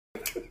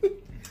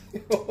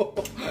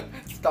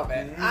Stop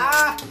it.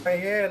 Ah! My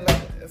hair,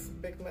 like, it's a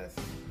big mess.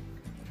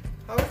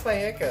 How is my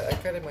haircut? I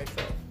cut it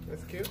myself.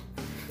 It's cute.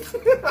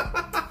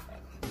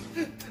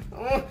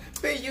 Oh,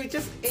 babe, you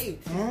just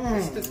ate.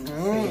 It's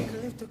disgusting.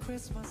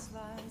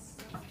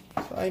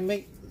 So I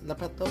make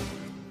lapato.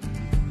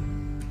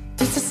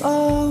 This is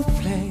our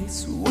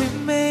place, we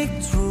make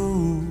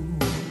rules.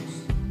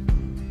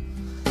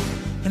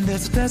 And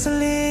there's a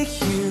dazzling,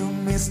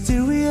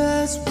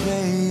 mysterious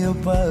way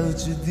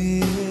about you,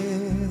 dear.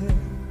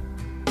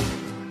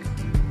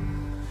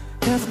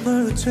 Have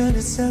more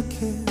 20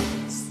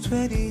 seconds,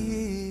 20 years.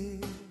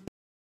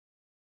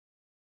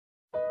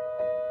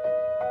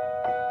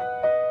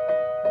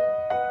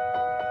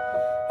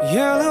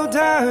 Yellow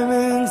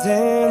diamonds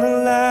in the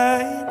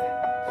light,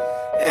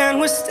 and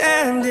we're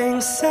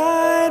standing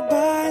side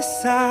by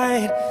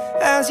side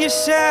as your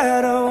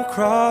shadow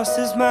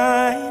crosses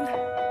mine.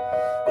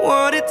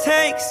 What it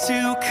takes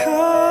to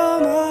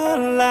come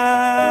alive.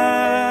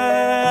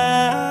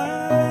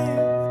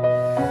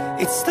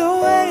 It's the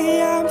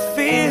way I'm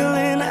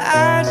feeling,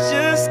 I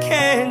just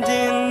can't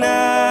deny.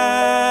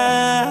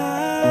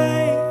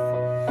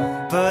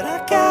 But I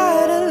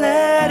gotta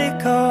let it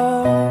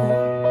go.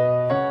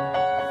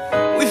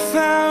 We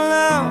found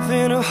love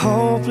in a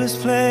hopeless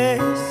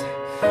place.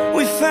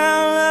 We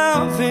found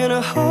love in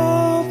a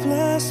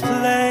hopeless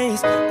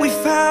place. We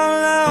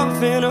found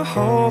love in a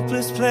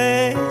hopeless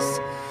place.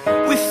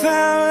 We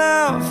found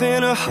love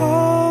in a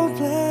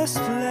hopeless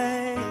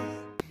place.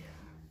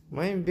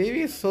 My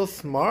baby is so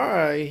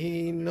smart.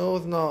 He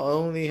knows not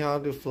only how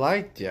to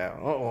fly jet.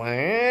 Oh,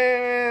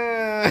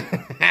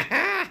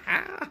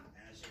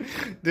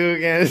 dude,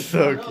 again, it's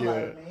so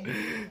cute.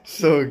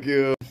 So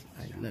cute.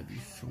 I love you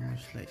so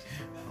much.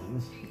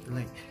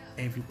 Like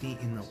everything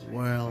in the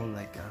world.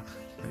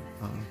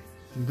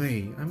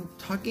 Wait, I'm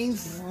talking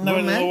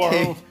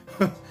romantic.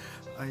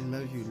 I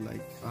love you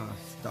like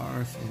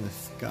stars in the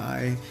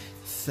sky,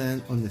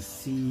 sand on the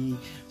sea.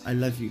 I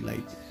love you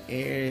like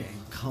air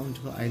and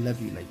contour. I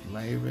love you like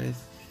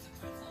virus.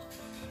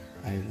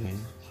 I win.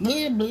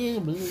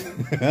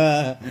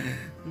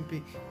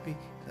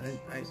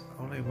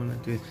 All I wanna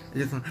do is I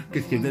just want to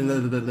kiss you.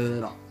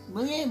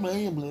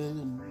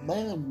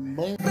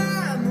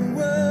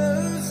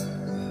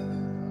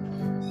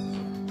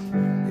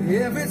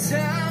 Every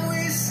time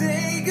we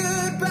say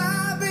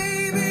goodbye,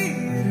 baby,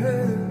 it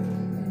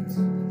hurts.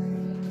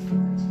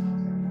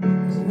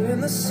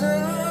 When the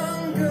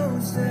sun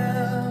goes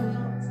down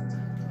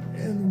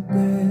and the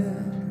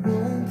band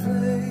won't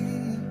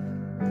play,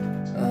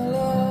 I'll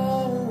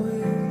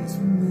always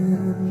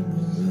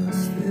remember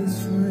us this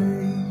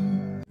way.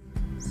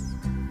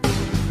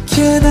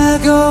 Can I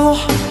go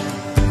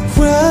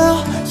where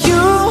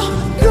you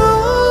go?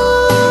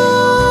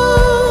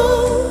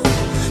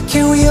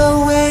 Can we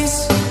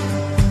always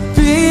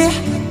be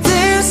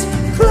this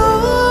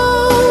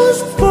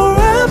close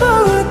forever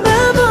and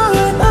ever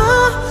and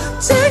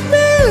ever? Take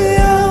me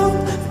home,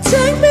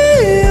 take me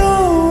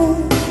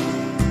home.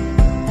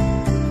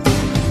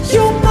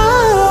 You're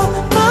my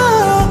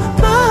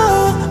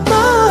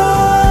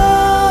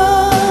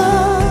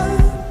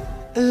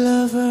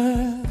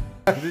lover.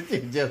 Did you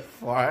just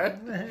fart?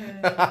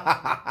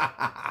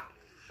 I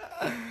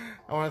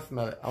wanna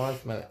smell it. I wanna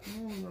smell it.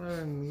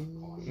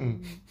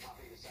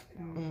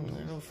 I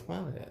don't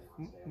smell it.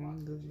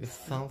 It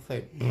sounds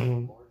like